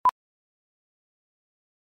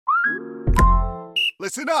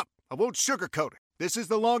Listen up. I won't sugarcoat it. This is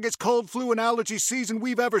the longest cold, flu, and allergy season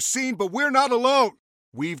we've ever seen, but we're not alone.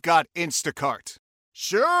 We've got Instacart.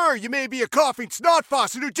 Sure, you may be a coughing snot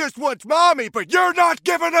faucet who just wants mommy, but you're not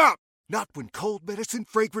giving up. Not when cold medicine,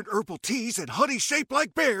 fragrant herbal teas, and honey shaped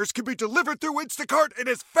like bears can be delivered through Instacart in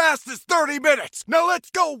as fast as 30 minutes. Now let's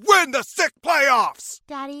go win the sick playoffs.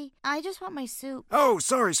 Daddy, I just want my soup. Oh,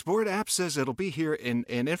 sorry, Sport. App says it'll be here in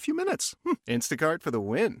a few minutes. Instacart for the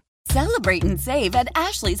win. Celebrate and save at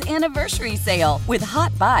Ashley's Anniversary Sale. With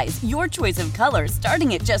Hot Buys, your choice of colors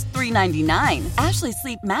starting at just $3.99. Ashley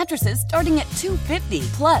Sleep mattresses starting at $2.50.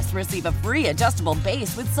 Plus, receive a free adjustable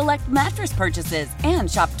base with select mattress purchases. And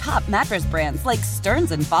shop top mattress brands like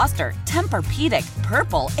Stearns & Foster, Tempur-Pedic,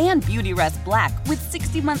 Purple, and Beautyrest Black with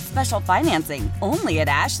 60-month special financing. Only at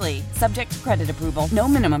Ashley. Subject to credit approval. No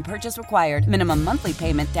minimum purchase required. Minimum monthly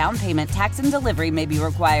payment, down payment, tax, and delivery may be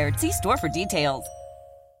required. See store for details.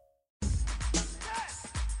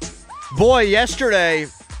 Boy, yesterday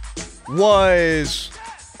was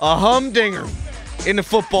a humdinger in the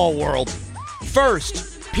football world.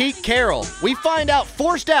 First, Pete Carroll, we find out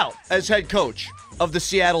forced out as head coach of the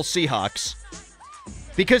Seattle Seahawks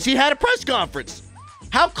because he had a press conference.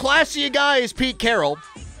 How classy a guy is Pete Carroll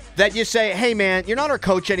that you say, hey man, you're not our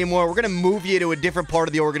coach anymore. We're going to move you to a different part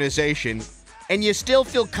of the organization. And you still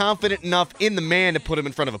feel confident enough in the man to put him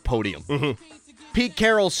in front of a podium. Mm-hmm. Pete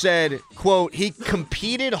Carroll said, quote, he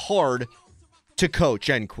competed hard to coach,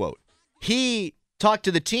 end quote. He talked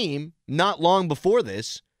to the team not long before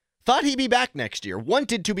this, thought he'd be back next year,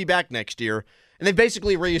 wanted to be back next year, and they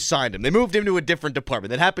basically reassigned him. They moved him to a different department.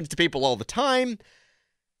 That happens to people all the time.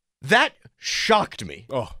 That shocked me.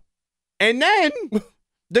 Oh. And then,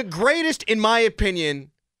 the greatest, in my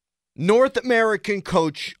opinion, North American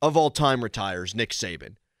coach of all time retires, Nick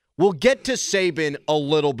Saban. We'll get to Saban a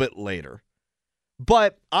little bit later.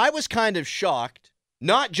 But I was kind of shocked,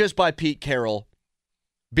 not just by Pete Carroll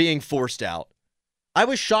being forced out. I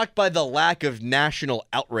was shocked by the lack of national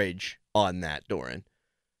outrage on that, Dorin.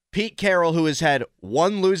 Pete Carroll, who has had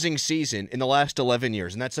one losing season in the last 11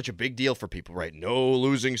 years, and that's such a big deal for people, right? No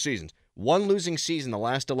losing seasons. One losing season the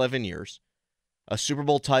last 11 years. A Super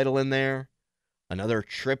Bowl title in there. Another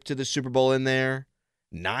trip to the Super Bowl in there.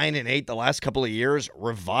 9-8 the last couple of years.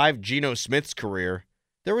 Revived Geno Smith's career.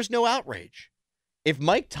 There was no outrage. If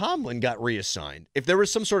Mike Tomlin got reassigned, if there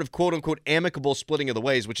was some sort of quote-unquote amicable splitting of the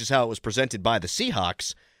ways, which is how it was presented by the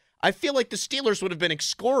Seahawks, I feel like the Steelers would have been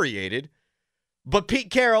excoriated. But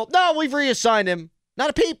Pete Carroll, no, we've reassigned him.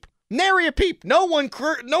 Not a peep. Nary a peep. No one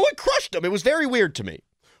crushed him. It was very weird to me.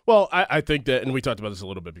 Well, I think that, and we talked about this a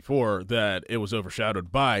little bit before, that it was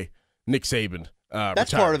overshadowed by Nick Saban.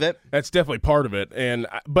 That's part of it. That's definitely part of it.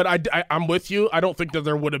 But I'm with you. I don't think that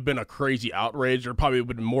there would have been a crazy outrage. There probably would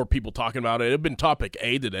have been more people talking about it. It would have been topic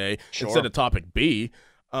A today instead of topic B.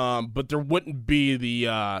 But there wouldn't be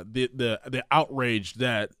the outrage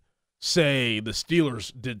that, say, the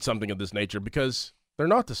Steelers did something of this nature, because they're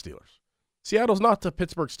not the Steelers. Seattle's not the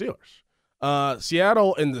Pittsburgh Steelers.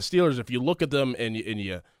 Seattle and the Steelers, if you look at them and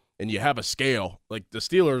you have a scale, like the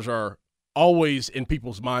Steelers are always in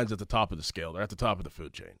people's minds at the top of the scale. They're at the top of the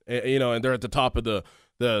food chain, and they're at the top of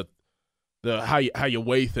the how you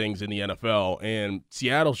weigh things in the NFL. And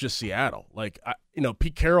Seattle's just Seattle. Like,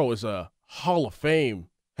 Pete Carroll is a Hall of Fame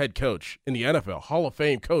head coach in the NFL, Hall of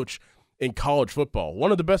Fame coach in college football,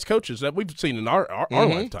 one of the best coaches that we've seen in our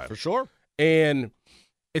lifetime, for sure. And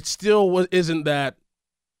it still isn't that.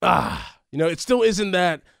 It still isn't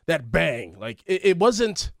that bang. Like it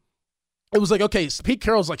wasn't. It was like, okay, Pete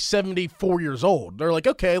Carroll's like 74 years old. They're like,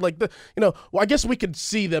 okay, like well, I guess we could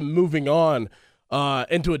see them moving on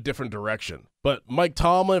into a different direction. But Mike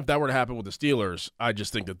Tomlin, if that were to happen with the Steelers, I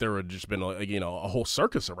just think that there would have just been a whole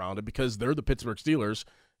circus around it, because they're the Pittsburgh Steelers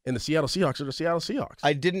and the Seattle Seahawks are the Seattle Seahawks.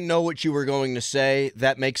 I didn't know what you were going to say.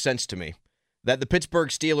 That makes sense to me. That the Pittsburgh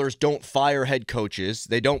Steelers don't fire head coaches.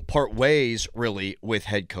 They don't part ways, really, with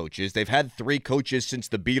head coaches. They've had 3 coaches since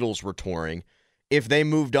the Beatles were touring. If they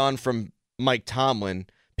moved on from Mike Tomlin,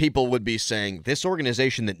 people would be saying, this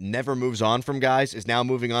organization that never moves on from guys is now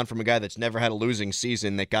moving on from a guy that's never had a losing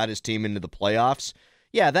season that got his team into the playoffs.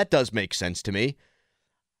 Yeah, that does make sense to me.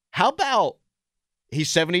 How about, he's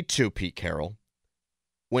 72, Pete Carroll.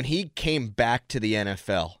 When he came back to the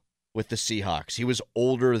NFL with the Seahawks, he was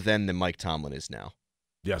older then than Mike Tomlin is now.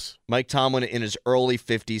 Yes. Mike Tomlin in his early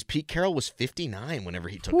 50s. Pete Carroll was 59 whenever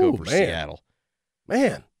he took over Seattle.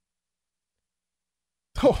 Man.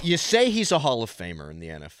 You say he's a Hall of Famer in the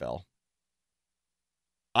NFL.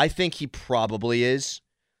 I think he probably is.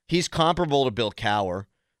 He's comparable to Bill Cowher.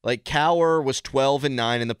 Like, Cowher was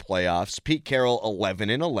 12-9 in the playoffs. Pete Carroll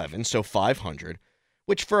 11-11, so 500.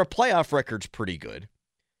 which for a playoff record's pretty good.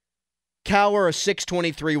 Cowher, a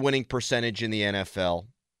 .623 winning percentage in the NFL.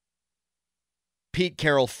 Pete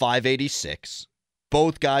Carroll, .586.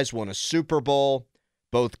 Both guys won a Super Bowl.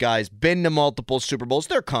 Both guys been to multiple Super Bowls.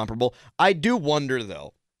 They're comparable. I do wonder,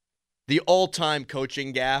 though, the all-time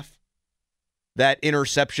coaching gaffe, that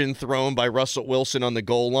interception thrown by Russell Wilson on the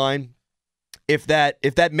goal line, if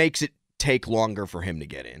that makes it take longer for him to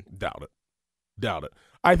get in. Doubt it.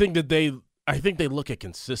 I think they look at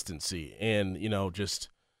consistency and, just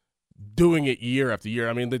doing it year after year.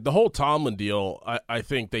 I mean, the whole Tomlin deal, I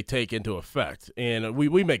think they take into effect. And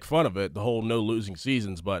we make fun of it, the whole no losing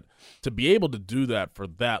seasons, but to be able to do that for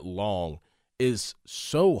that long is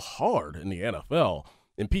so hard in the NFL.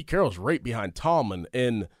 And Pete Carroll's right behind Tomlin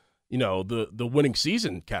in, the winning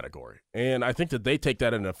season category. And I think that they take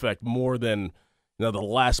that into effect more than, the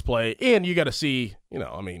last play. And you got to see,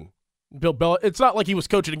 Bill Belichick, it's not like he was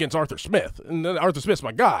coaching against Arthur Smith. And Arthur Smith's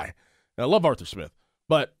my guy. And I love Arthur Smith.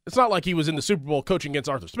 But it's not like he was in the Super Bowl coaching against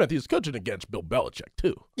Arthur Smith. He was coaching against Bill Belichick,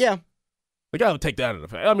 too. Yeah. The guy would take that into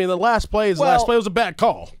effect. I mean, the last play was a bad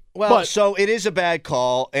call. Well, so it is a bad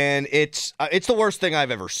call, and it's the worst thing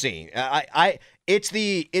I've ever seen. It's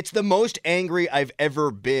the most angry I've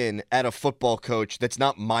ever been at a football coach that's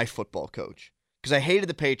not my football coach, because I hated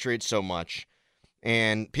the Patriots so much,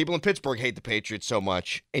 and people in Pittsburgh hate the Patriots so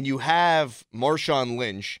much, and you have Marshawn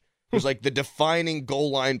Lynch, who's like the defining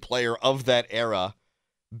goal line player of that era,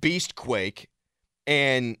 Beastquake,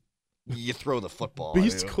 and you throw the football.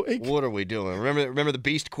 Beastquake? What are we doing? Remember the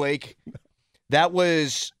Beastquake?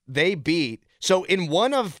 They beat. So in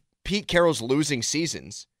one of Pete Carroll's losing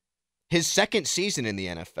seasons, his second season in the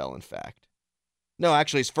NFL, in fact. No,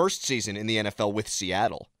 actually his first season in the NFL with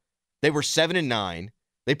Seattle. They were 7-9.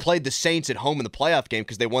 They played the Saints at home in the playoff game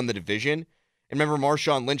because they won the division. And remember,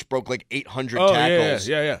 Marshawn Lynch broke like 800 tackles.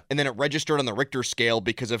 Yeah. And then it registered on the Richter scale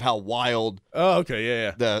because of how wild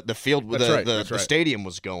the field, the stadium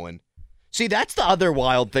was going. See, that's the other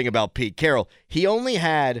wild thing about Pete Carroll. He only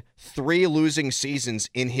had 3 losing seasons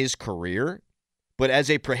in his career, but as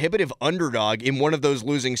a prohibitive underdog in one of those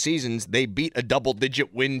losing seasons, they beat a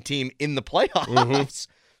double-digit win team in the playoffs. Mm-hmm.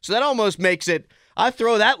 So that almost makes it, I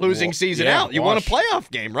throw that losing season out. You won a playoff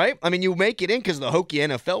game, right? I mean, you make it in because of the hokey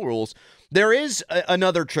NFL rules. There is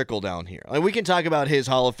another trickle down here. Like, we can talk about his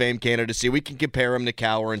Hall of Fame candidacy. We can compare him to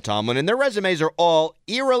Cowher and Tomlin, and their resumes are all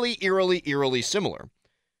eerily similar.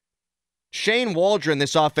 Shane Waldron,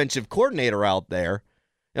 this offensive coordinator out there,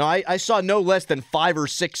 I saw no less than 5 or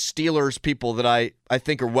 6 Steelers people that I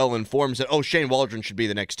think are well-informed said, Shane Waldron should be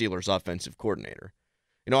the next Steelers offensive coordinator.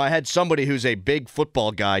 I had somebody who's a big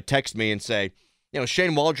football guy text me and say,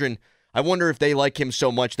 Shane Waldron, I wonder if they like him so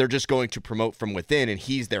much they're just going to promote from within and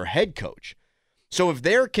he's their head coach. So if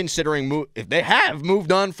they're considering, if they have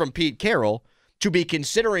moved on from Pete Carroll to be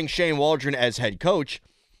considering Shane Waldron as head coach,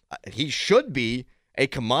 he should be a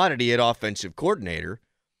commodity at offensive coordinator.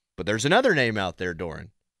 But there's another name out there, Dorin.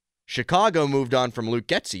 Chicago moved on from Luke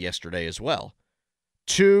Getsy yesterday as well.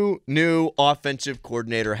 2 new offensive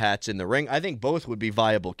coordinator hats in the ring. I think both would be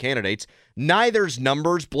viable candidates. Neither's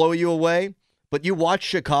numbers blow you away, but you watch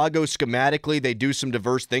Chicago schematically, they do some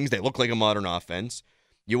diverse things. They look like a modern offense.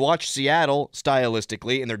 You watch Seattle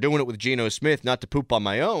stylistically, and they're doing it with Geno Smith, not to poop on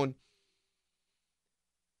my own.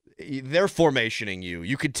 They're formationing you.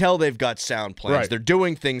 You could tell they've got sound plans. Right. They're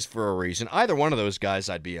doing things for a reason. Either one of those guys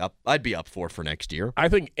I'd be up for next year. I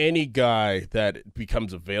think any guy that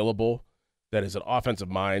becomes available that is an offensive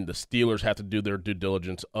mind, the Steelers have to do their due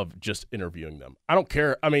diligence of just interviewing them. I don't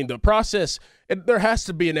care. I mean, the process, there has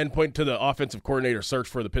to be an endpoint to the offensive coordinator search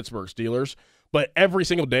for the Pittsburgh Steelers, but every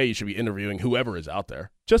single day you should be interviewing whoever is out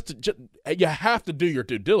there. You have to do your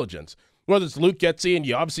due diligence. Whether it's Luke Getsy, and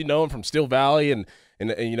you obviously know him from Steel Valley and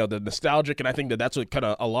the nostalgic, and I think that's what kind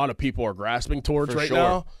of a lot of people are grasping towards right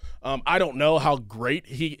now. I don't know how great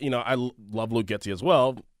I love Luke Getsy as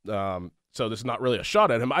well, so this is not really a shot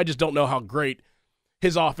at him. I just don't know how great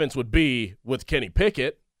his offense would be with Kenny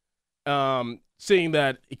Pickett, seeing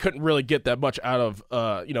that he couldn't really get that much out of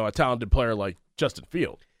a talented player like Justin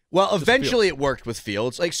Fields. Well, eventually it worked with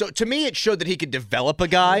Fields. So to me, it showed that he could develop a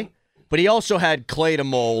guy, but he also had clay to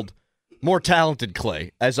mold. More talented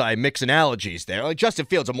clay, as I mix analogies there. Like Justin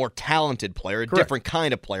Fields, a more talented player, a different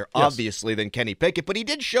kind of player, obviously, than Kenny Pickett. But he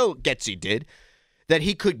did show, Getsy did, that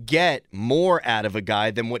he could get more out of a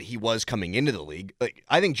guy than what he was coming into the league. Like,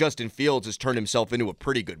 I think Justin Fields has turned himself into a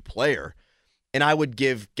pretty good player, and I would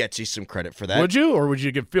give Getsy some credit for that. Would you, or would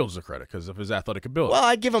you give Fields the credit because of his athletic ability? Well,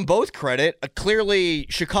 I'd give him both credit. Clearly,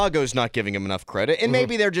 Chicago's not giving him enough credit, and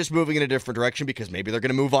maybe they're just moving in a different direction because maybe they're going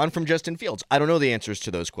to move on from Justin Fields. I don't know the answers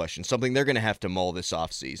to those questions, something they're going to have to mull this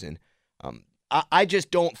offseason. I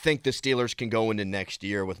just don't think the Steelers can go into next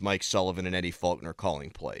year with Mike Sullivan and Eddie Faulkner calling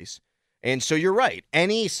plays. And so you're right.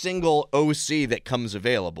 Any single OC that comes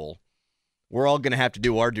available, we're all going to have to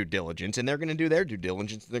do our due diligence, and they're going to do their due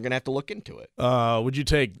diligence. They're going to have to look into it. Would you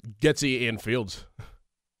take Getsy and Fields?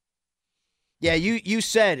 Yeah, you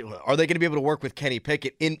said, are they going to be able to work with Kenny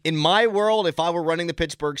Pickett? In my world, if I were running the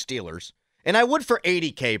Pittsburgh Steelers, and I would for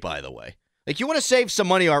 $80K, by the way. Like, you want to save some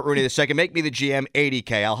money, Art Rooney, II, make me the GM,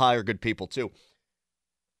 $80K. I'll hire good people, too.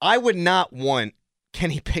 I would not want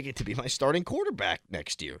Kenny Pickett to be my starting quarterback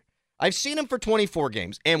next year. I've seen him for 24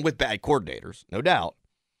 games, and with bad coordinators, no doubt.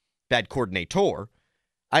 Bad coordinator.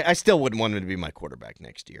 I still wouldn't want him to be my quarterback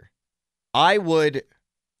next year. I'd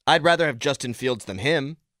rather have Justin Fields than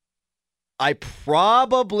him. I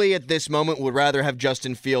probably at this moment would rather have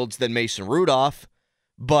Justin Fields than Mason Rudolph,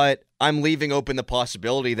 but I'm leaving open the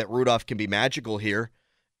possibility that Rudolph can be magical here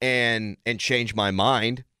and change my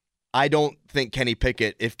mind. I don't think Kenny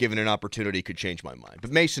Pickett, if given an opportunity, could change my mind.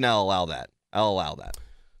 But Mason, I'll allow that.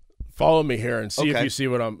 Follow me here and see if you see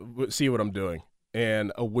what I'm doing,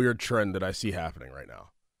 and a weird trend that I see happening right now.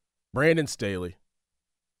 Brandon Staley,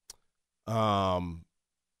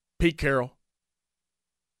 Pete Carroll,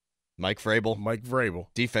 Mike Vrabel.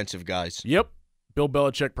 Defensive guys. Yep. Bill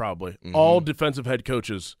Belichick probably. Mm-hmm. All defensive head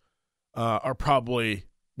coaches are probably,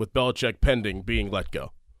 with Belichick pending, being let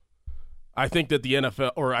go. I think that the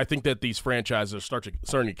NFL, or I think that these franchises are starting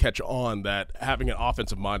to catch on that having an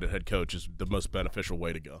offensive-minded head coach is the most beneficial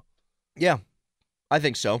way to go. Yeah, I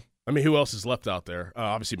think so. I mean, who else is left out there?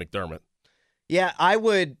 Obviously McDermott. Yeah, I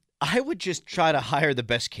would just try to hire the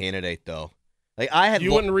best candidate, though. Like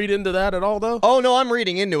you wouldn't read into that at all, though? Oh, no, I'm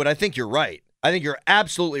reading into it. I think you're right. I think you're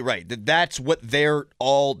absolutely right that's what they're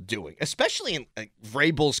all doing, especially in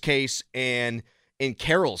Vrabel's case and in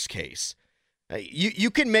Carroll's case.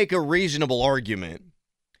 You can make a reasonable argument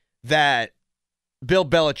that Bill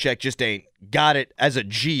Belichick just ain't got it as a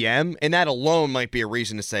GM, and that alone might be a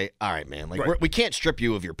reason to say, all right, man, we can't strip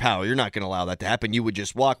you of your power. You're not going to allow that to happen. You would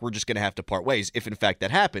just walk. We're just going to have to part ways if, in fact,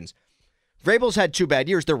 that happens. Vrabel's had 2 bad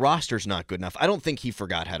years. Their roster's not good enough. I don't think he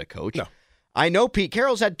forgot how to coach. No. I know Pete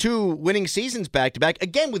Carroll's had 2 winning seasons back-to-back,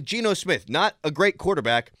 again with Geno Smith, not a great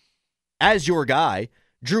quarterback as your guy.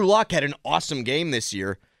 Drew Lock had an awesome game this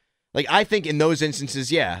year. Like, I think in those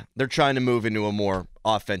instances, yeah, they're trying to move into a more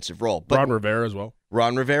offensive role. But Ron Rivera as well.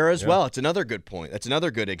 Well. It's another good point. That's another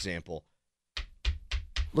good example.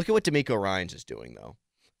 Look at what DeMeco Ryans is doing, though.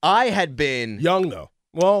 I had been... Young, though.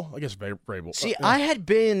 Well, I guess Vrabel. See, I had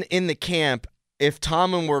been in the camp, if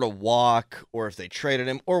Tomlin were to walk or if they traded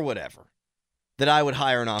him or whatever, that I would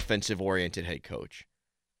hire an offensive-oriented head coach.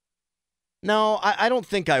 No, I don't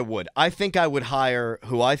think I would. I think I would hire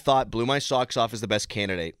who I thought blew my socks off as the best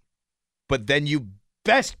candidate. But then you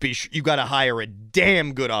got to hire a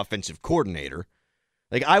damn good offensive coordinator.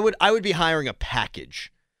 Like I would be hiring a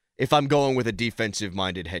package if I'm going with a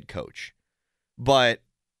defensive-minded head coach. But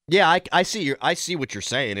yeah, I see what you're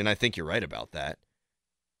saying, and I think you're right about that.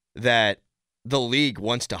 That the league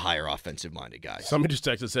wants to hire offensive-minded guys. Somebody just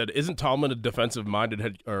texted and said, "Isn't Tomlin a defensive-minded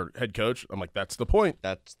head coach?" I'm like, "That's the point."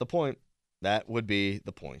 That's the point. That would be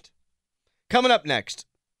the point. Coming up next,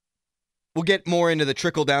 we'll get more into the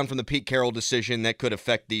trickle-down from the Pete Carroll decision that could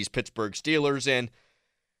affect these Pittsburgh Steelers. And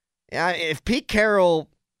if Pete Carroll,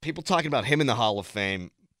 people talking about him in the Hall of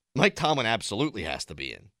Fame, Mike Tomlin absolutely has to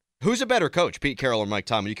be in. Who's a better coach, Pete Carroll or Mike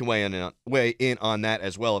Tomlin? You can weigh in on that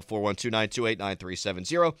as well at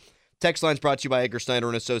 412-928-9370. Text line's brought to you by Edgar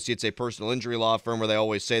Snyder & Associates, a personal injury law firm where they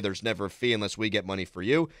always say there's never a fee unless we get money for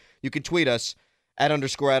you. You can tweet us at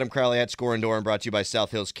 _Adam Crowley, at Score and Dorin, brought to you by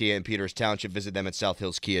South Hills Kia in Peters Township. Visit them at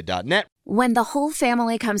southhillskia.net. When the whole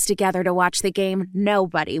family comes together to watch the game,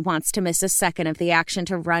 nobody wants to miss a second of the action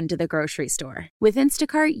to run to the grocery store. With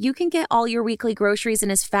Instacart, you can get all your weekly groceries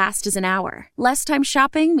in as fast as an hour. Less time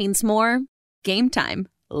shopping means more game time.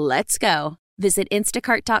 Let's go. Visit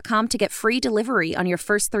instacart.com to get free delivery on your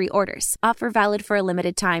first 3 orders. Offer valid for a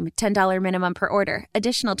limited time. $10 minimum per order.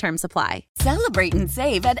 Additional terms apply. Celebrate and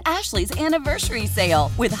save at Ashley's Anniversary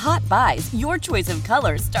Sale. With Hot Buys, your choice of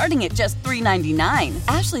colors starting at just $3.99.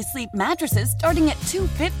 Ashley Sleep mattresses starting at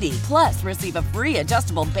 $2.50. Plus, receive a free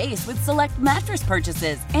adjustable base with select mattress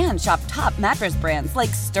purchases. And shop top mattress brands like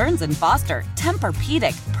Stearns & Foster,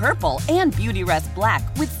 Tempur-Pedic, Purple, and Beautyrest Black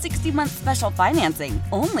with 60-month special financing.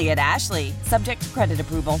 Only at Ashley. Subject to credit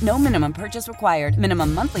approval. No minimum purchase required.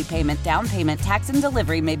 Minimum monthly payment, down payment, tax, and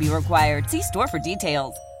delivery may be required. See store for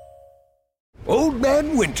details. Old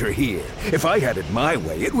Man Winter here. If I had it my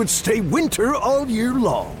way, it would stay winter all year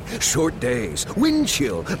long. Short days, wind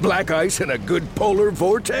chill, black ice, and a good polar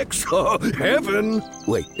vortex. Oh, heaven.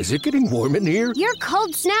 Wait, is it getting warm in here? Your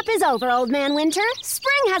cold snap is over, Old Man Winter.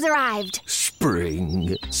 Spring has arrived.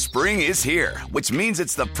 Spring. Spring is here, which means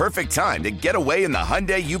it's the perfect time to get away in the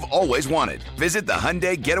Hyundai you've always wanted. Visit the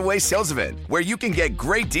Hyundai Getaway Sales Event, where you can get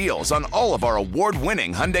great deals on all of our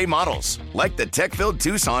award-winning Hyundai models, like the tech-filled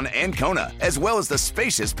Tucson and Kona, as well as the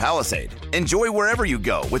spacious Palisade. Enjoy wherever you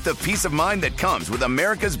go with the peace of mind that comes with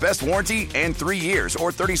America's best warranty and 3 years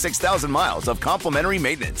or 36,000 miles of complimentary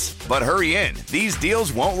maintenance. But hurry in, these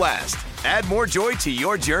deals won't last. Add more joy to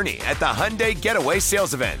your journey at the Hyundai Getaway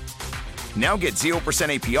Sales Event. Now get 0%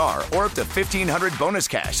 APR or up to $1,500 bonus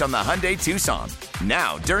cash on the Hyundai Tucson.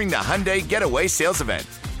 Now, during the Hyundai Getaway Sales Event.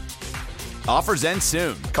 Offers end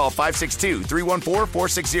soon. Call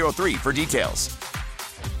 562-314-4603 for details.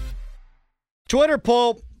 Twitter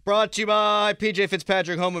poll brought to you by PJ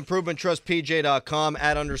Fitzpatrick Home Improvement Trust, PJ.com,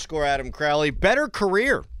 @_Adam Crowley. Better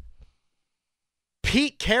career,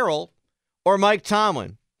 Pete Carroll or Mike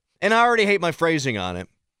Tomlin? And I already hate my phrasing on it.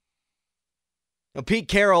 Now, Pete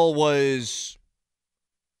Carroll was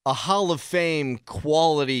a Hall of Fame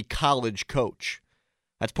quality college coach.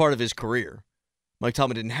 That's part of his career. Mike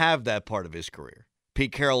Tomlin didn't have that part of his career.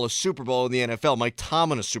 Pete Carroll, a Super Bowl in the NFL. Mike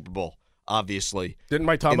Tomlin, a Super Bowl, obviously. Didn't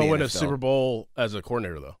Mike Tomlin win a Super Bowl as a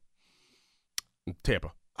coordinator, though? In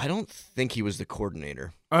Tampa. I don't think he was the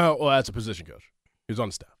coordinator. Well, as a position coach. He was on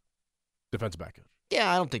the staff. Defensive back coach.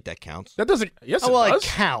 Yeah, I don't think that counts. That doesn't. Yes, it It does.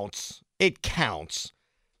 counts. It counts.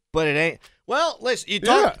 But it ain't. Well, listen, you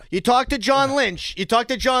talk to John Lynch. You talk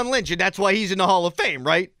to John Lynch, and that's why he's in the Hall of Fame,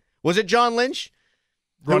 right? Was it John Lynch?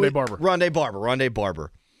 Rondé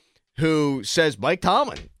Barber, who says Mike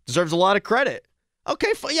Tomlin deserves a lot of credit.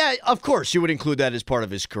 Okay, yeah, of course you would include that as part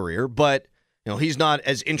of his career, but he's not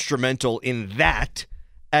as instrumental in that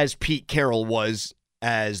as Pete Carroll was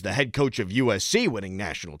as the head coach of USC winning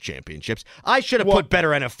national championships. I should have put better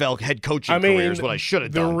NFL head coaching careers, what I should have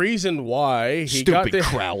done. The reason why he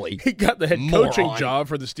Crowley. he got the head coaching job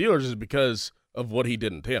for the Steelers is because of what he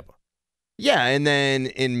did in Tampa. Yeah, and then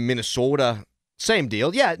in Minnesota, same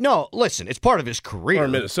deal. Yeah, no, listen, it's part of his career. Or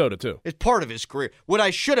Minnesota, too. It's part of his career. What I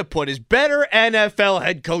should have put is better NFL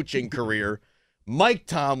head coaching career, Mike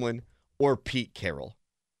Tomlin or Pete Carroll.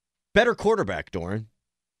 Better quarterback, Dorin.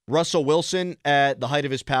 Russell Wilson at the height of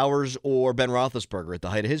his powers or Ben Roethlisberger at the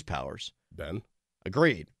height of his powers? Ben.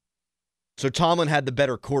 Agreed. So Tomlin had the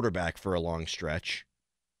better quarterback for a long stretch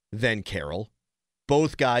than Carroll.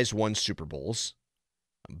 Both guys won Super Bowls.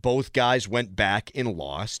 Both guys went back and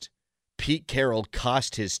lost. Pete Carroll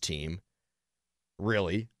cost his team,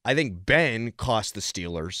 really. I think Ben cost the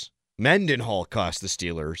Steelers. Mendenhall cost the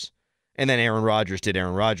Steelers. And then Aaron Rodgers did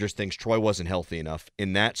Aaron Rodgers things. Troy wasn't healthy enough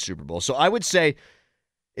in that Super Bowl. So I would say,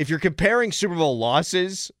 if you're comparing Super Bowl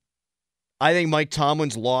losses, I think Mike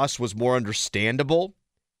Tomlin's loss was more understandable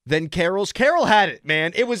than Carroll's. Carroll had it,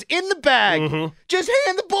 man. It was in the bag. Mm-hmm. Just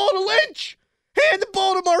hand the ball to Lynch. Hand the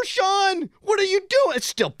ball to Marshawn. What are you doing? It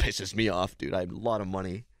still pisses me off, dude. I had a lot of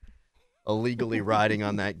money illegally riding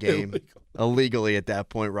on that game. Illegally at that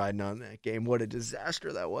point riding on that game. What a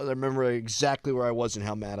disaster that was. I remember exactly where I was and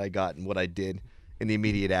how mad I got and what I did in the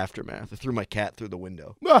immediate aftermath. I threw my cat through the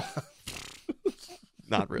window.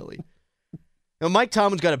 Not really. Now, Mike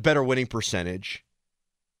Tomlin's got a better winning percentage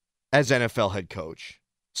as NFL head coach.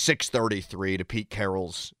 633 to Pete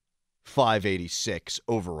Carroll's 586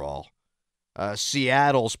 overall.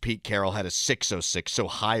 Seattle's Pete Carroll had a 606, so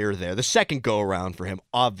higher there. The second go-around for him,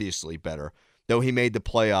 obviously better, though he made the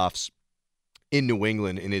playoffs in New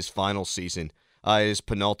England in his final season, his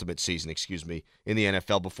penultimate season, in the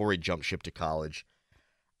NFL before he jumped ship to college.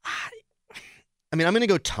 I'm going to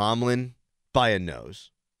go Tomlin by a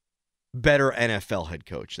nose. Better NFL head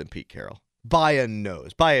coach than Pete Carroll. By a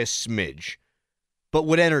nose, by a smidge, but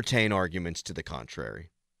would entertain arguments to the contrary.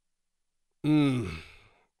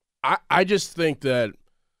 I just think that,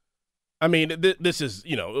 this is,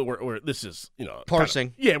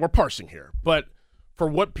 parsing. We're parsing here. But for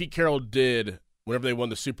what Pete Carroll did whenever they won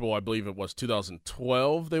the Super Bowl, I believe it was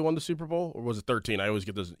 2012 they won the Super Bowl, or was it 13? I always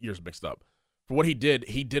get those years mixed up. For what he did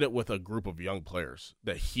it with a group of young players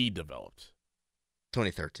that he developed.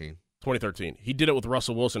 2013. He did it with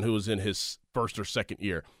Russell Wilson, who was in his first or second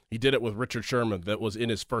year. He did it with Richard Sherman, that was in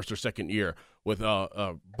his first or second year. With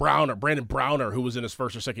Brandon Browner, who was in his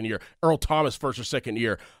first or second year. Earl Thomas, first or second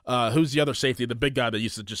year. Who's the other safety? The big guy that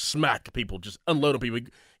used to just smack people, just unload on people.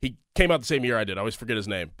 He came out the same year I did. I always forget his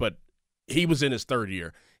name, but he was in his third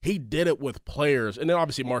year. He did it with players, and then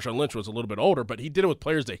obviously Marshawn Lynch was a little bit older, but he did it with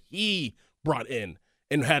players that he brought in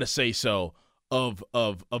and had a say-so of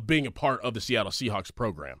being a part of the Seattle Seahawks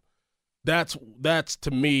program. That's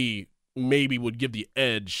to me maybe would give the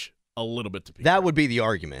edge a little bit to Pete. That would be the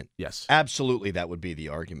argument. Yes. Absolutely, that would be the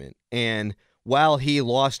argument. And while he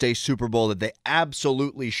lost a Super Bowl that they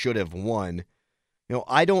absolutely should have won,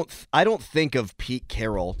 I don't think of Pete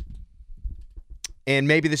Carroll, and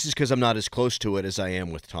maybe this is because I'm not as close to it as I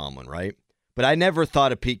am with Tomlin, right? But I never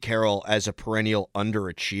thought of Pete Carroll as a perennial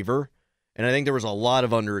underachiever, and I think there was a lot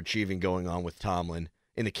of underachieving going on with Tomlin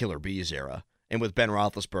in the Killer Bees era. And with Ben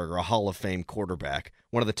Roethlisberger, a Hall of Fame quarterback,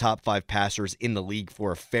 one of the top 5 passers in the league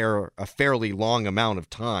for a fairly long amount of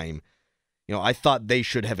time, I thought they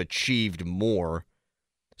should have achieved more.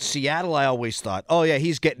 Seattle, I always thought, oh yeah,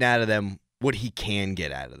 he's getting out of them what he can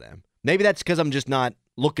get out of them. Maybe that's because I'm just not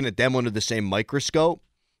looking at them under the same microscope.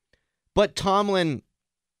 But Tomlin,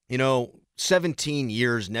 17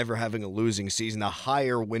 years never having a losing season, a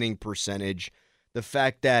higher winning percentage, the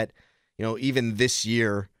fact that, even this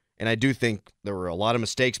year, and I do think there were a lot of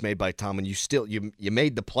mistakes made by Tomlin. You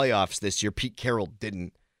made the playoffs this year. Pete Carroll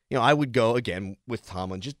didn't. I would go again with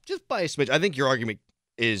Tomlin just by a smidge. I think your argument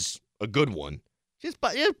is a good one. Just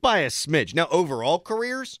by a smidge. Now, overall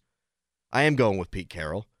careers, I am going with Pete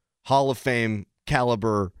Carroll. Hall of Fame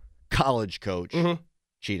caliber college coach. Mm-hmm.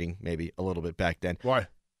 Cheating maybe a little bit back then. Why?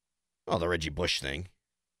 Oh, the Reggie Bush thing.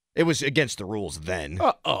 It was against the rules then.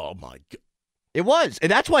 Oh my God. It was,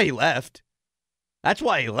 and that's why he left. That's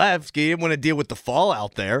why he left. He didn't want to deal with the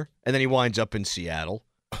fallout there, and then he winds up in Seattle.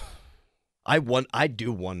 I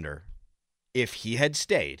do wonder if he had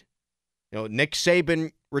stayed. Nick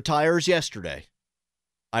Saban retires yesterday.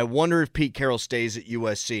 I wonder if Pete Carroll stays at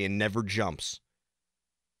USC and never jumps.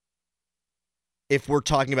 If we're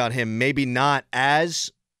talking about him, maybe not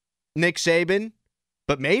as Nick Saban,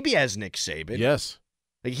 but maybe as Nick Saban. Yes.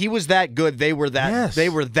 Like he was that good. They were that. Yes. They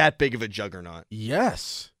were that big of a juggernaut.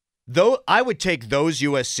 Yes. Though I would take those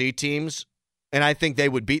USC teams, and I think they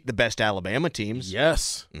would beat the best Alabama teams.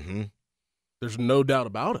 Yes. Mm-hmm. There's no doubt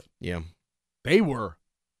about it. Yeah. They were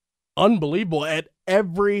unbelievable at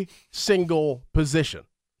every single position.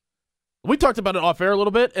 We talked about it off air a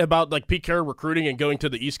little bit about like Pete Carroll recruiting and going to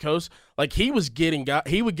the East Coast. Like he would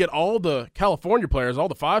get all the California players, all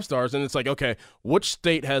the 5-stars, and it's like, okay, which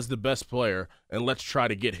state has the best player, and let's try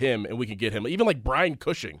to get him, and we can get him. Even like Brian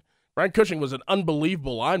Cushing. Brian Cushing was an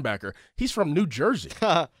unbelievable linebacker. He's from New Jersey.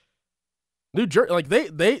 New Jersey, like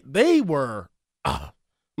they were. I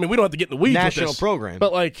mean, we don't have to get in the weeds national with this, program,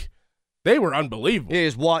 but like they were unbelievable.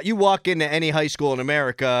 You walk into any high school in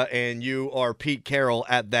America and you are Pete Carroll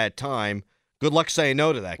at that time. Good luck saying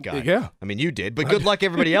no to that guy. Yeah, I mean you did, but good luck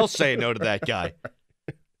everybody else saying no to that guy.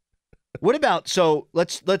 What about? So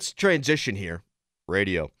let's transition here.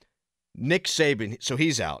 Radio. Nick Saban. So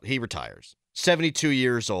he's out. He retires. 72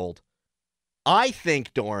 years old. I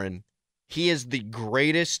think, Dorin, he is the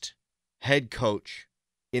greatest head coach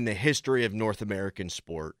in the history of North American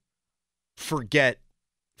sport. Forget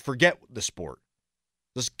the sport.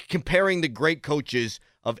 Just comparing the great coaches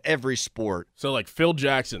of every sport. So, like Phil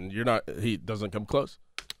Jackson, he doesn't come close.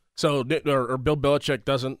 So, or Bill Belichick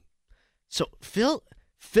doesn't. So, Phil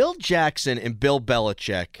Jackson and Bill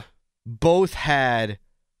Belichick both had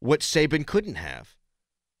what Saban couldn't have.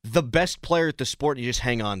 The best player at the sport, and you just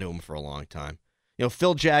hang on to him for a long time.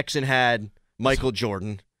 Phil Jackson had Michael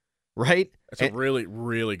Jordan, right? That's a really,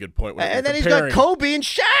 really good point. And then he's got Kobe and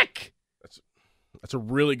Shaq. That's a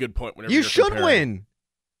really good point. You should win.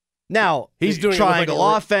 Now, he's doing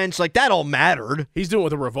triangle offense, like that all mattered. He's doing it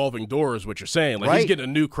with a revolving door is what you're saying. Like right. He's getting a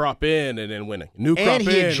new crop in and then winning. And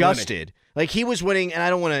he adjusted. Like he was winning, and I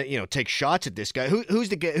don't want to, take shots at this guy. Who's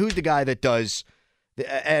the guy that does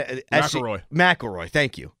McElroy.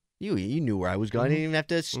 Thank you. You knew where I was going. I didn't even have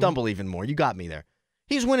to stumble even more. You got me there.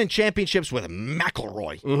 He's winning championships with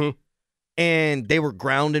McElroy. Mm-hmm. And they were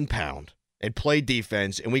ground and pound and played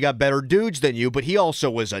defense, and we got better dudes than you, but he also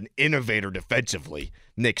was an innovator defensively,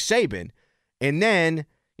 Nick Saban. And then,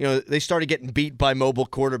 they started getting beat by mobile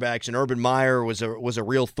quarterbacks, and Urban Meyer was a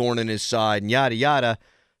real thorn in his side, and yada, yada.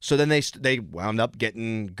 So then they wound up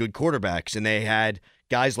getting good quarterbacks, and they had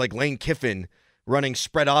guys like Lane Kiffin running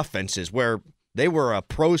spread offenses where they were a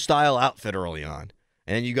pro-style outfit early on.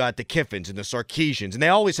 And then you got the Kiffins and the Sarkisians, and they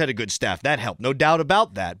always had a good staff. That helped, no doubt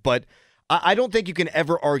about that. But I don't think you can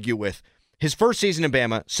ever argue with his first season in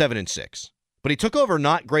Bama, 7-6. But he took over a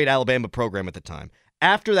not great Alabama program at the time.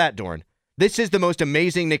 After that, Dorin, this is the most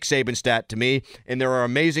amazing Nick Saban stat to me, and there are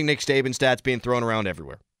amazing Nick Saban stats being thrown around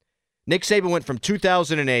everywhere. Nick Saban went from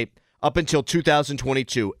 2008 up until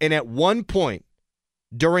 2022, and at one point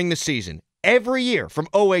during the season, every year from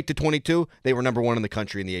 08 to 22, they were number one in the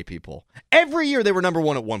country in the AP poll. Every year they were number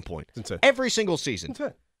one at one point. Insane. Every single season.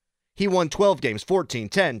 Insane. He won 12 games, 14,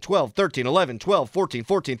 10, 12, 13, 11, 12, 14,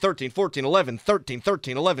 14, 13, 14, 11, 13,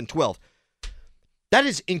 13, 11, 12. That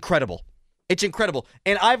is incredible. It's incredible.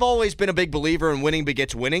 And I've always been a big believer in winning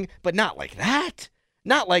begets winning, but not like that.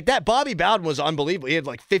 Not like that. Bobby Bowden was unbelievable. He had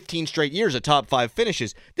like 15 straight years of top 5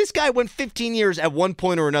 finishes. This guy went 15 years at one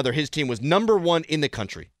point or another. His team was number 1 in the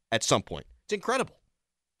country at some point. It's incredible.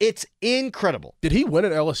 It's incredible. Did he win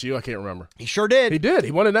at LSU? I can't remember. He sure did. He did. He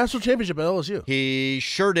won a national championship at LSU. He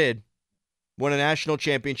sure did. Won a national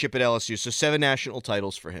championship at LSU. So 7 national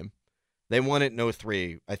titles for him. They won it in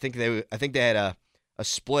 03. I think they had a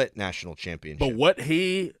split national championship. But what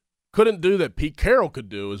he couldn't do that Pete Carroll could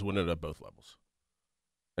do is win it at both levels.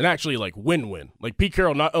 And actually, like, win-win. Like, Pete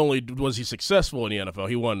Carroll, not only was he successful in the NFL,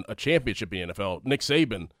 he won a championship in the NFL. Nick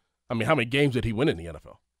Saban, I mean, how many games did he win in the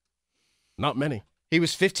NFL? Not many. He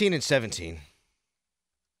was 15-17.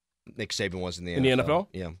 Nick Saban was in the NFL. In the NFL?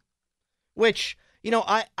 Yeah. Which, you know,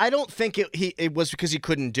 I don't think it was because he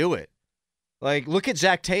couldn't do it. Like, look at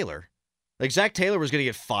Zach Taylor. Like, Zach Taylor was going to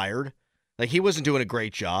get fired. Like, he wasn't doing a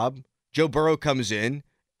great job. Joe Burrow comes in,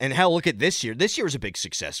 and hell, look at this year. This year was a big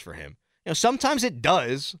success for him. You know, sometimes it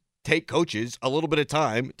does take coaches a little bit of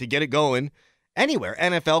time to get it going anywhere,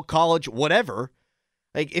 NFL, college, whatever.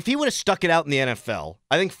 Like, if he would have stuck it out in the NFL,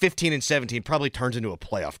 I think 15-17 probably turns into a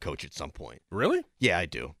playoff coach at some point. Really? Yeah, I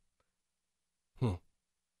do.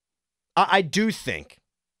 I do think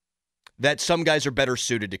that some guys are better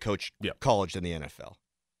suited to coach college than the NFL.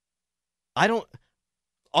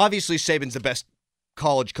 Obviously, Saban's the best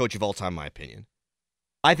college coach of all time, in my opinion.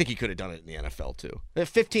 I think he could have done it in the NFL too.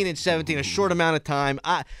 15-17, a short amount of time.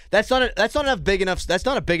 That's not a big enough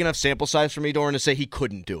sample size for me, Dorin, to say he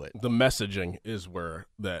couldn't do it. The messaging is where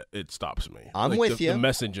that it stops me. I'm with you. The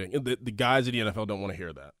messaging, the guys in the NFL don't want to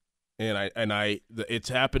hear that, it's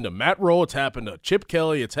happened to Matt Rowe, it's happened to Chip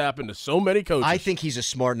Kelly, it's happened to so many coaches. I think he's a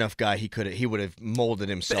smart enough guy. He would have molded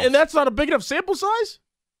himself. And that's not a big enough sample size.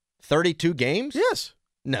 32 games? Yes.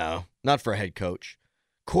 No, not for a head coach.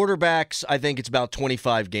 Quarterbacks, I think it's about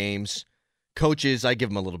 25 games. Coaches, I give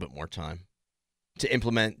them a little bit more time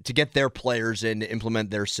to get their players in, to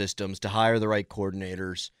implement their systems, to hire the right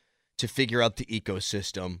coordinators, to figure out the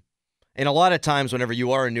ecosystem. And a lot of times, whenever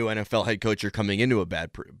you are a new NFL head coach, you're coming into a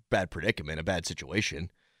bad predicament, a bad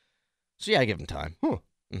situation. So, yeah, I give them time.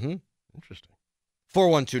 Interesting.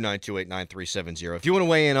 412-928-9370. If you want to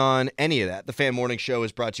weigh in on any of that, the Fan Morning Show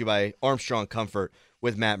is brought to you by Armstrong Comfort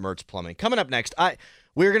with Matt Mertz Plumbing. Coming up next,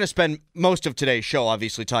 we're going to spend most of today's show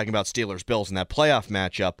obviously talking about Steelers-Bills and that playoff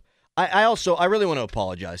matchup. I really want to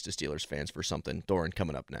apologize to Steelers fans for something, Dorin,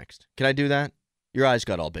 coming up next. Can I do that? Your eyes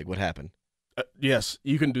got all big. What happened? Yes,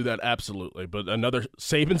 you can do that, absolutely. But another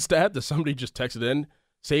Saban stat that somebody just texted in,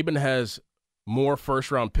 Saban has more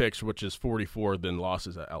first-round picks, which is 44, than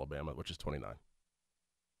losses at Alabama, which is 29.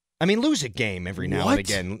 I mean, lose a game every now and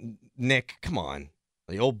again. Nick, come on.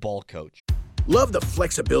 The old ball coach. Love the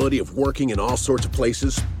flexibility of working in all sorts of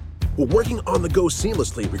places? Well, working on the go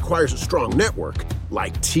seamlessly requires a strong network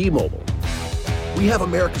like T-Mobile. We have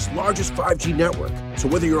America's largest 5G network, so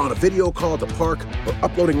whether you're on a video call at the park or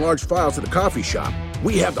uploading large files at the coffee shop,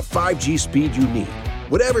 we have the 5G speed you need.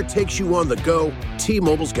 Whatever takes you on the go,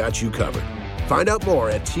 T-Mobile's got you covered. Find out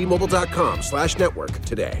more at T-Mobile.com/network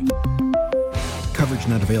today. Coverage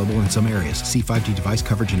not available in some areas. See 5G device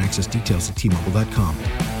coverage and access details at T-Mobile.com.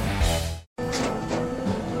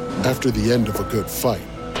 After the end of a good fight,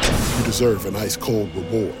 you deserve an ice-cold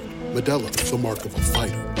reward. Modelo is the mark of a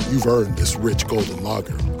fighter. You've earned this rich golden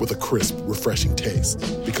lager with a crisp, refreshing taste.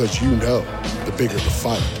 Because you know, the bigger the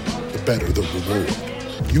fight, the better the reward.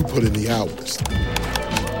 You put in the hours,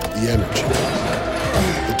 the energy,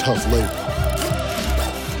 the tough labor.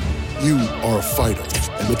 You are a fighter,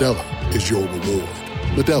 and Modelo is your reward.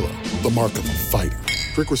 Modelo, the mark of a fighter.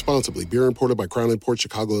 Drink responsibly. Beer imported by Crowley and Dorin,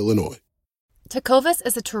 Chicago, Illinois. Tecovas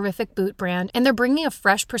is a terrific boot brand, and they're bringing a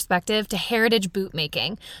fresh perspective to heritage boot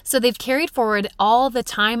making. So they've carried forward all the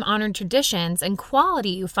time-honored traditions and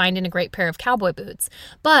quality you find in a great pair of cowboy boots,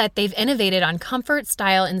 but they've innovated on comfort,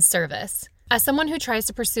 style, and service. As someone who tries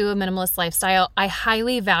to pursue a minimalist lifestyle, I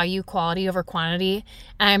highly value quality over quantity,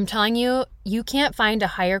 and I'm telling you, you can't find a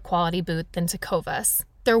higher quality boot than Tecovas.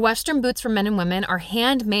 Their Western boots for men and women are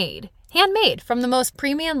handmade from the most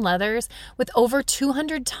premium leathers with over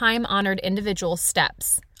 200 time-honored individual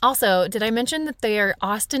steps. Also, did I mention that they are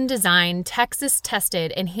Austin-designed,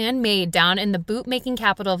 Texas-tested, and handmade down in the boot-making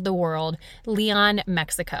capital of the world, Leon,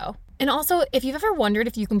 Mexico. And also, if you've ever wondered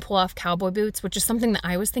if you can pull off cowboy boots, which is something that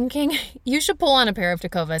I was thinking, you should pull on a pair of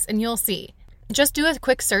Tecovas and you'll see. Just do a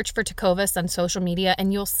quick search for Tecovas on social media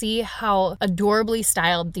and you'll see how adorably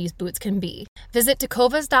styled these boots can be. Visit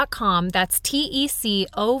tecovas.com, that's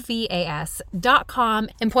TECOVAS.com,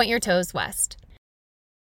 and point your toes west.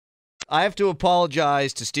 I have to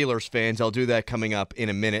apologize to Steelers fans. I'll do that coming up in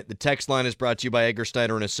a minute. The text line is brought to you by Edgar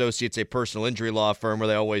Snyder and Associates, a personal injury law firm where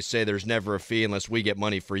they always say there's never a fee unless we get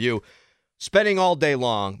money for you. Spending all day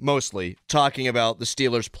long, mostly, talking about the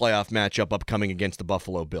Steelers playoff matchup upcoming against the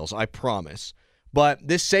Buffalo Bills. I promise. But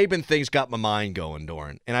this Saban thing's got my mind going,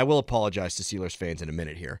 Dorin, and I will apologize to Steelers fans in a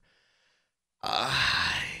minute here.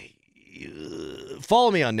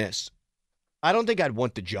 Follow me on this. I don't think I'd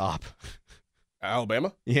want the job.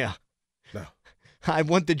 Alabama? Yeah. No. I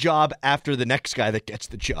want the job after the next guy that gets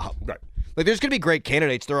the job. Right. Like, there's going to be great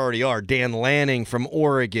candidates. There already are. Dan Lanning from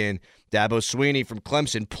Oregon. Dabo Swinney from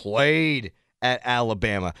Clemson played at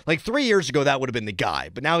Alabama. Like 3 years ago, that would have been the guy.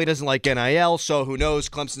 But now he doesn't like NIL, so who knows?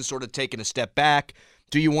 Clemson's sort of taking a step back.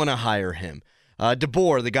 Do you want to hire him?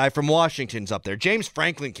 DeBoer, the guy from Washington's up there. James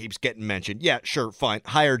Franklin keeps getting mentioned. Yeah, sure, fine.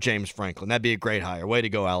 Hire James Franklin. That'd be a great hire. Way to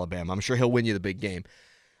go, Alabama. I'm sure he'll win you the big game.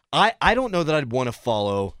 I don't know that I'd want to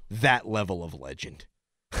follow that level of legend.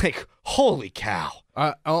 Like, holy cow.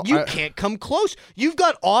 You can't come close. You've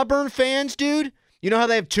got Auburn fans, dude. You know how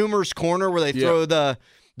they have Toomer's Corner where they throw the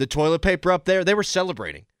toilet paper up there? They were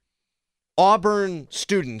celebrating. Auburn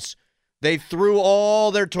students, they threw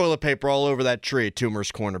all their toilet paper all over that tree at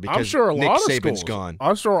Toomer's Corner because I'm sure Nick Saban's gone.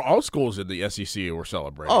 I'm sure all schools in the SEC were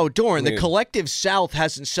celebrating. Oh, Dorin, the collective South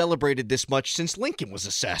hasn't celebrated this much since Lincoln was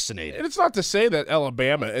assassinated. And it's not to say that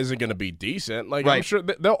Alabama isn't going to be decent. Like, right. I'm sure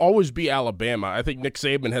they'll always be Alabama. I think Nick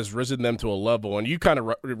Saban has risen them to a level, and you kind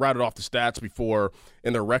of routed off the stats before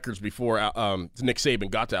and their records before Nick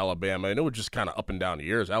Saban got to Alabama, and it was just kind of up and down the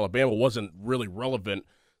years. Alabama wasn't really relevant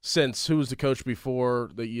since who was the coach before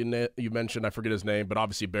that you mentioned? I forget his name, but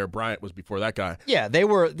obviously Bear Bryant was before that guy. Yeah, they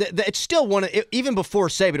were. It's still even before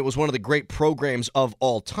Saban, it was one of the great programs of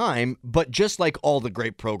all time. But just like all the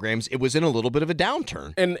great programs, it was in a little bit of a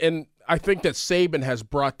downturn. And I think that Saban has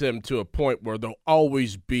brought them to a point where they'll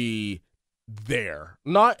always be there,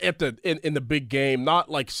 not at in the big game, not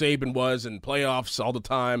like Saban was in playoffs all the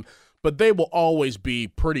time, but they will always be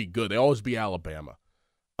pretty good. They always be Alabama.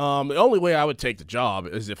 The only way I would take the job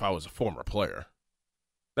is if I was a former player.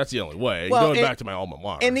 That's the only way. Going back to my alma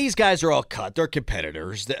mater. And these guys are all cut. They're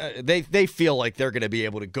competitors. They feel like they're going to be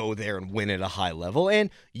able to go there and win at a high level. And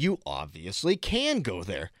you obviously can go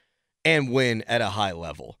there and win at a high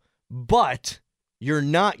level. But you're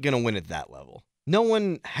not going to win at that level. No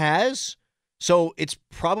one has. So it's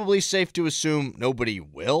probably safe to assume nobody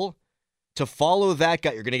will. To follow that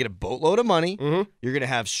guy, you're going to get a boatload of money. Mm-hmm. You're going to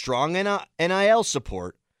have strong NIL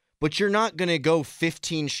support. But you're not going to go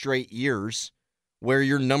 15 straight years where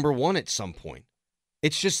you're number one at some point.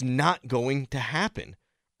 It's just not going to happen.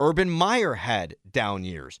 Urban Meyer had down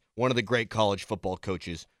years. One of the great college football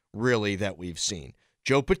coaches, really, that we've seen.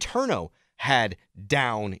 Joe Paterno had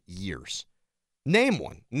down years. Name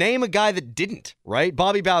one. Name a guy that didn't, right?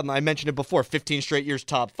 Bobby Bowden, I mentioned it before, 15 straight years,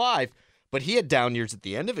 top 5. But he had down years at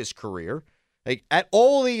the end of his career. Like, at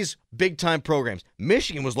all these big-time programs,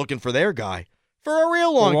 Michigan was looking for their guy for a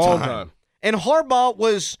real long time. And Harbaugh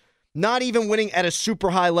was not even winning at a super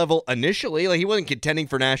high level initially. Like, he wasn't contending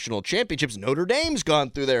for national championships. Notre Dame's gone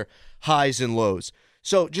through their highs and lows.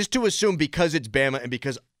 So just to assume because it's Bama and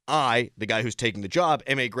because I, the guy who's taking the job,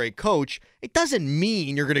 am a great coach, it doesn't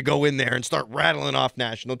mean you're going to go in there and start rattling off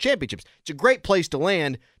national championships. It's a great place to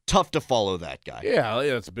land. Tough to follow that guy. Yeah,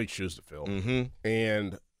 it's a big shoes to fill. Mm-hmm.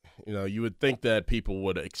 And, you would think that people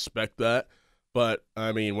would expect that. But,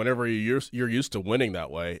 I mean, whenever you're used to winning that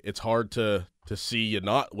way, it's hard to see you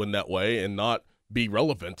not win that way and not be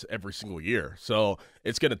relevant every single year. So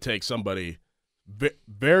it's going to take somebody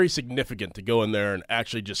very significant to go in there and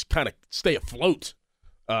actually just kind of stay afloat.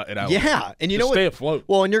 Yeah, and you know what? Stay afloat.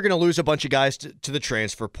 Well, and you're going to lose a bunch of guys to the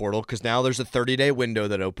transfer portal because now there's a 30-day window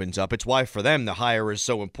that opens up. It's why for them the hire is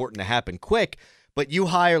so important to happen quick. But you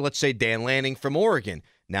hire, let's say, Dan Lanning from Oregon.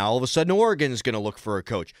 Now all of a sudden Oregon's going to look for a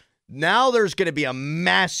coach. Now there's going to be a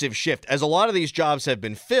massive shift. As a lot of these jobs have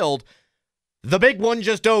been filled, the big one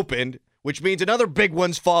just opened, which means another big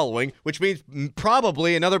one's following, which means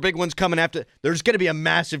probably another big one's coming after. There's going to be a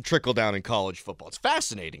massive trickle down in college football. It's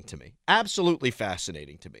fascinating to me. Absolutely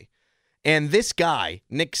fascinating to me. And this guy,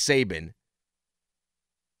 Nick Saban,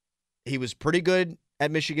 he was pretty good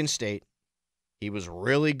at Michigan State. He was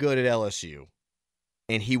really good at LSU.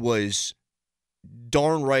 And he was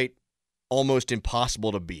darn right almost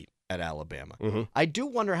impossible to beat at Alabama. Mm-hmm. I do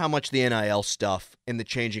wonder how much the NIL stuff in the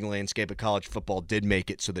changing landscape of college football did make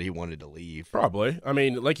it so that he wanted to leave. Probably. I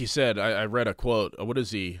mean, like you said, I read a quote. What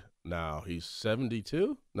is he? now. He's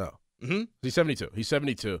 72? No. Mm-hmm. He's 72. He's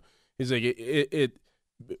 72. He's like,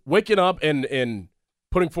 waking up and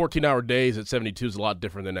putting 14-hour days at 72 is a lot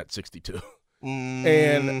different than at 62.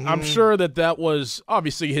 And I'm sure that was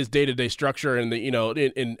obviously his day-to-day structure and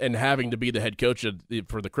and having to be the head coach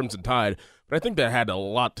for the Crimson Tide. But I think that had a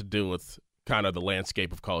lot to do with kind of the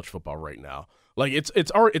landscape of college football right now. Like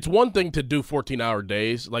it's one thing to do 14-hour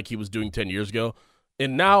days like he was doing 10 years ago,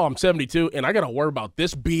 and now I'm 72 and I got to worry about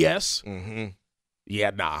this BS. Mm-hmm.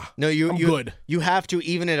 Yeah, nah. No, I'm good. You have to,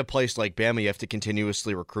 even at a place like Bama, you have to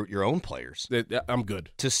continuously recruit your own players. I'm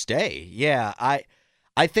good to stay. Yeah,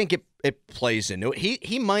 I think it plays into it.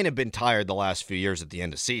 He might have been tired the last few years at the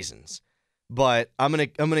end of seasons, but I'm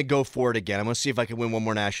gonna go for it again. I'm gonna see if I can win one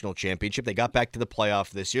more national championship. They got back to the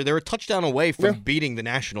playoff this year. They're a touchdown away from beating the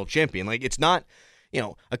national champion. Like, it's not,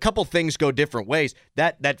 a couple things go different ways.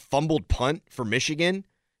 That fumbled punt for Michigan,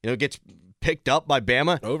 gets picked up by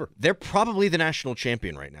Bama. Over. They're probably the national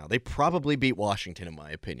champion right now. They probably beat Washington, in my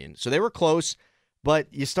opinion. So they were close,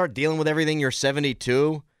 but you start dealing with everything. You're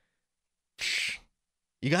 72.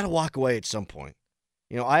 You got to walk away at some point.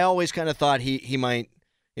 I always kind of thought he might,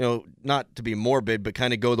 not to be morbid, but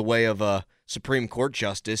kind of go the way of a Supreme Court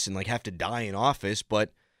justice and have to die in office.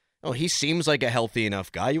 But he seems like a healthy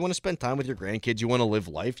enough guy. You want to spend time with your grandkids. You want to live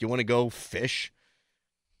life. You want to go fish.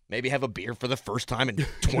 Maybe have a beer for the first time in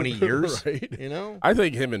 20 years. Right. I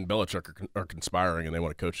think him and Belichick are conspiring and they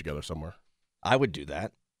want to coach together somewhere. I would do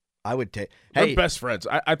that. I would take. They're best friends.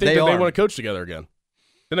 I think they want to coach together again.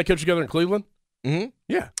 Didn't they coach together in Cleveland? Mm-hmm.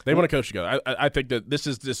 Yeah, they want to coach together. I think that this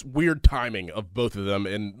is this weird timing of both of them,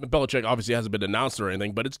 and Belichick obviously hasn't been announced or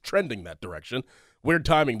anything, but it's trending that direction. Weird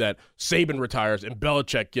timing that Saban retires and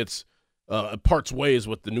Belichick gets parts ways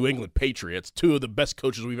with the New England Patriots, two of the best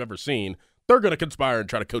coaches we've ever seen. They're going to conspire and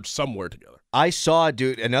try to coach somewhere together. I saw,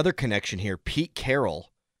 dude, another connection here. Pete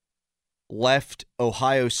Carroll left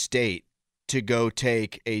Ohio State to go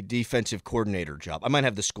take a defensive coordinator job. I might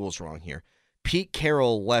have the schools wrong here. Pete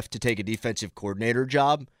Carroll left to take a defensive coordinator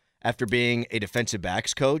job after being a defensive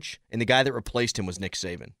backs coach, and the guy that replaced him was Nick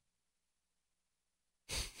Saban.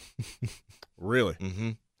 Really?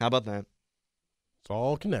 Mm-hmm. How about that? It's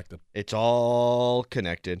all connected. It's all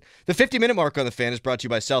connected. The 50-minute mark on the Fan is brought to you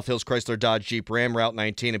by South Hills Chrysler Dodge Jeep Ram, Route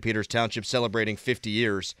 19 in Peters Township, celebrating 50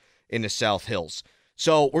 years in the South Hills.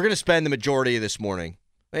 So we're going to spend the majority of this morning,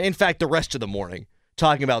 in fact, the rest of the morning,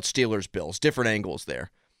 talking about Steelers-Bills, different angles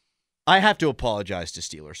there. I have to apologize to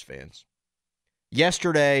Steelers fans.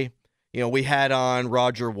 Yesterday, we had on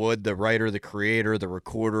Roger Wood, the writer, the creator, the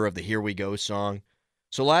recorder of the Here We Go song.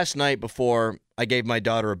 So last night before I gave my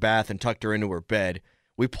daughter a bath and tucked her into her bed,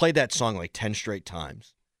 we played that song like 10 straight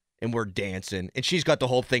times. And we're dancing. And she's got the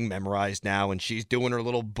whole thing memorized now, and she's doing her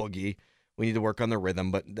little boogie. We need to work on the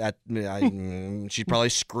rhythm, but she's probably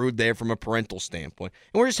screwed there from a parental standpoint.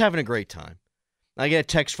 And we're just having a great time. I get a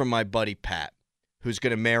text from my buddy Pat, who's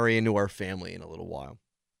going to marry into our family in a little while.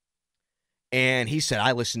 And he said,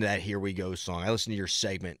 I listened to that Here We Go song. I listened to your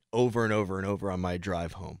segment over and over and over on my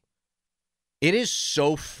drive home. It is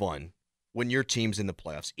so fun when your team's in the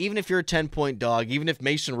playoffs. Even if you're a 10-point dog, even if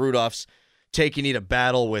Mason Rudolph's taking you to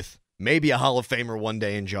battle with maybe a Hall of Famer one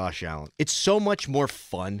day in Josh Allen. It's so much more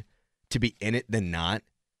fun to be in it than not.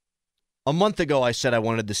 A month ago, I said I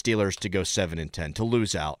wanted the Steelers to go 7-10, to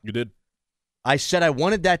lose out. You did? I said I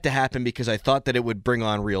wanted that to happen because I thought that it would bring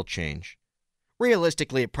on real change.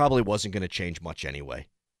 Realistically, it probably wasn't going to change much anyway.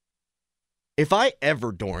 If I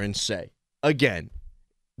ever, Dorin, say, again,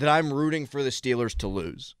 that I'm rooting for the Steelers to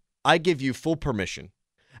lose, I give you full permission.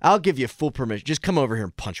 I'll give you full permission. Just come over here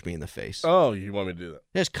and punch me in the face. Oh, you want me to do that?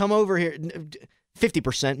 Just come over here.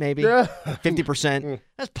 50% maybe. Yeah. 50%.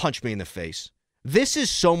 Just punch me in the face. This is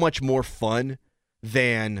so much more fun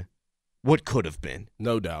than what could have been.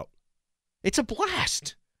 No doubt. It's a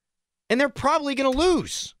blast. And they're probably going to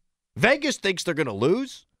lose. Vegas thinks they're going to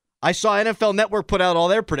lose. I saw NFL Network put out all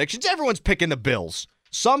their predictions. Everyone's picking the Bills.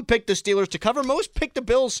 Some picked the Steelers to cover. Most picked the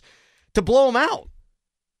Bills to blow them out.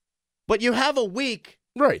 But you have a week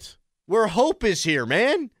right where hope is here,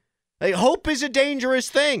 man. Like, hope is a dangerous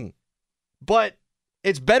thing. But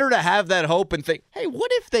it's better to have that hope and think, hey,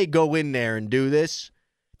 what if they go in there and do this?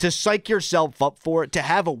 To psych yourself up for it, to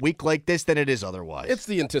have a week like this than it is otherwise. It's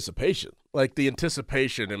the anticipation. Like the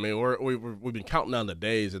anticipation. I mean, we've been counting down the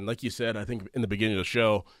days. And like you said, I think in the beginning of the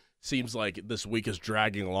show, seems like this week is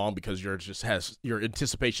dragging along because your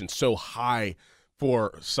anticipation so high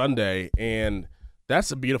for Sunday. And that's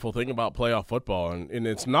the beautiful thing about playoff football. And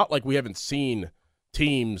it's not like we haven't seen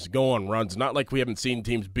teams go on runs. Not like we haven't seen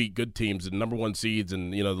teams beat good teams and number one seeds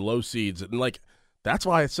and, the low seeds. And, that's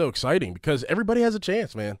why it's so exciting because everybody has a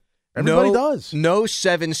chance, man. Everybody does. No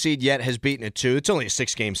 7 seed yet has beaten a 2. It's only a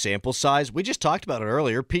 6-game sample size. We just talked about it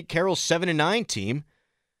earlier. Pete Carroll's 7-9 team,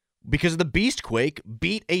 because of the Beastquake,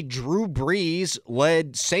 beat a Drew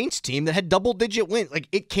Brees-led Saints team that had double-digit wins. Like,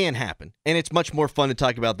 it can happen. And it's much more fun to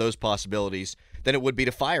talk about those possibilities than it would be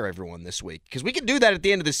to fire everyone this week. Because we can do that at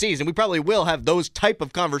the end of the season. We probably will have those type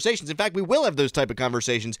of conversations. In fact, we will have those type of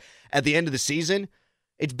conversations at the end of the season.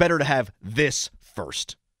 It's better to have this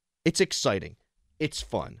first. It's exciting. It's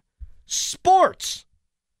fun. Sports!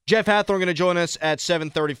 Jeff Hathorn going to join us at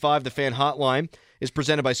 7:35. The Fan Hotline is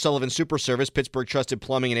presented by Sullivan Super Service, Pittsburgh trusted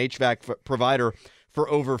plumbing and HVAC provider for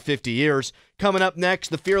over 50 years. Coming up next,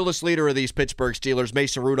 the fearless leader of these Pittsburgh Steelers,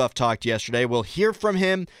 Mason Rudolph, talked yesterday. We'll hear from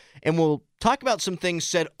him, and we'll talk about some things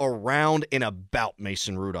said around and about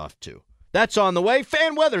Mason Rudolph, too. That's on the way.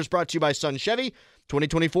 Fan Weather is brought to you by Sun Chevy.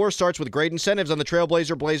 2024 starts with great incentives on the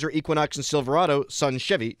Trailblazer, Blazer, Equinox, and Silverado.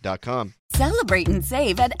 SunChevy.com. Celebrate and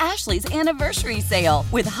save at Ashley's Anniversary Sale.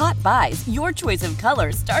 With Hot Buys, your choice of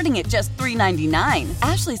colors starting at just $3.99.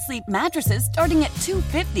 Ashley Sleep mattresses starting at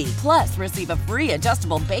 $2.50. Plus, receive a free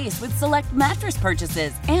adjustable base with select mattress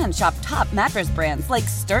purchases. And shop top mattress brands like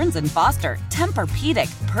Stearns & Foster,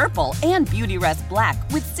 Tempur-Pedic, Purple, and Beautyrest Black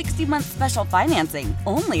with 60-month special financing.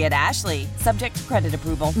 Only at Ashley. Subject to credit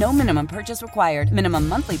approval. No minimum purchase required. Minimum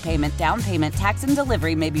monthly payment, down payment, tax, and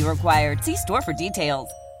delivery may be required. See store for details.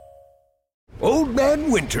 Old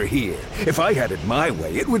Man Winter here. If I had it my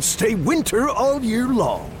way, it would stay winter all year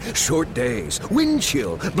long. Short days, wind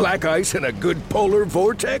chill, black ice, and a good polar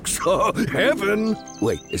vortex. Oh, heaven.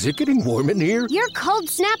 Wait, is it getting warm in here? Your cold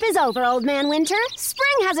snap is over, Old Man Winter.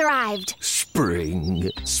 Spring has arrived.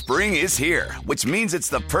 Spring. Spring is here, which means it's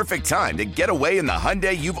the perfect time to get away in the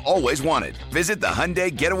Hyundai you've always wanted. Visit the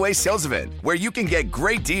Hyundai Getaway Sales Event, where you can get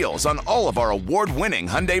great deals on all of our award-winning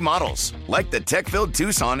Hyundai models, like the tech-filled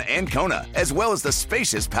Tucson and Kona, as well as the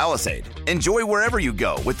spacious Palisade. Enjoy wherever you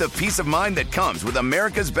go with the peace of mind that comes with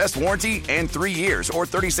America's best warranty and 3 years or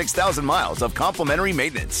 36,000 miles of complimentary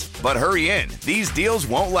maintenance. But hurry in, these deals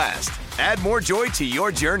won't last. Add more joy to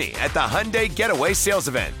your journey at the Hyundai Getaway Sales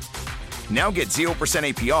Event. Now get 0%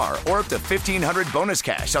 APR or up to $1,500 bonus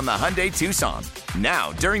cash on the Hyundai Tucson.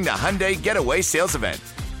 Now, during the Hyundai Getaway Sales Event.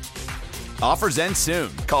 Offers end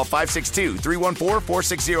soon. Call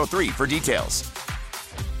 562-314-4603 for details.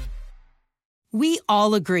 We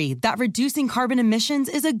all agree that reducing carbon emissions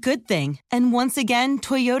is a good thing. And once again,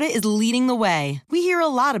 Toyota is leading the way. We hear a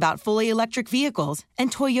lot about fully electric vehicles, and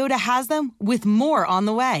Toyota has them with more on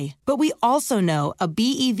the way. But we also know a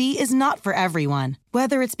BEV is not for everyone.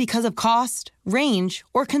 Whether it's because of cost, range,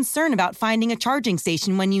 or concern about finding a charging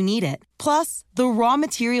station when you need it. Plus, the raw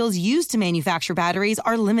materials used to manufacture batteries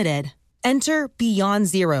are limited. Enter Beyond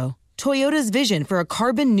Zero, Toyota's vision for a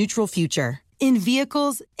carbon-neutral future. In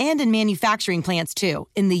vehicles and in manufacturing plants, too,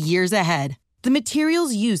 in the years ahead. The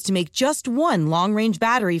materials used to make just one long-range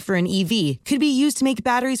battery for an EV could be used to make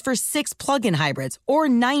batteries for 6 plug-in hybrids or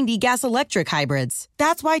 90 gas-electric hybrids.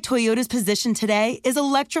 That's why Toyota's position today is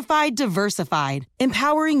electrified, diversified,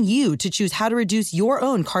 empowering you to choose how to reduce your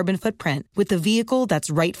own carbon footprint with the vehicle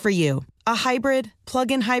that's right for you. A hybrid,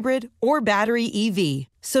 plug-in hybrid, or battery EV.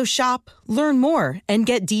 So shop, learn more, and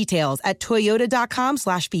get details at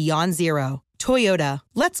toyota.com/beyondzero. Toyota,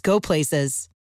 let's go places.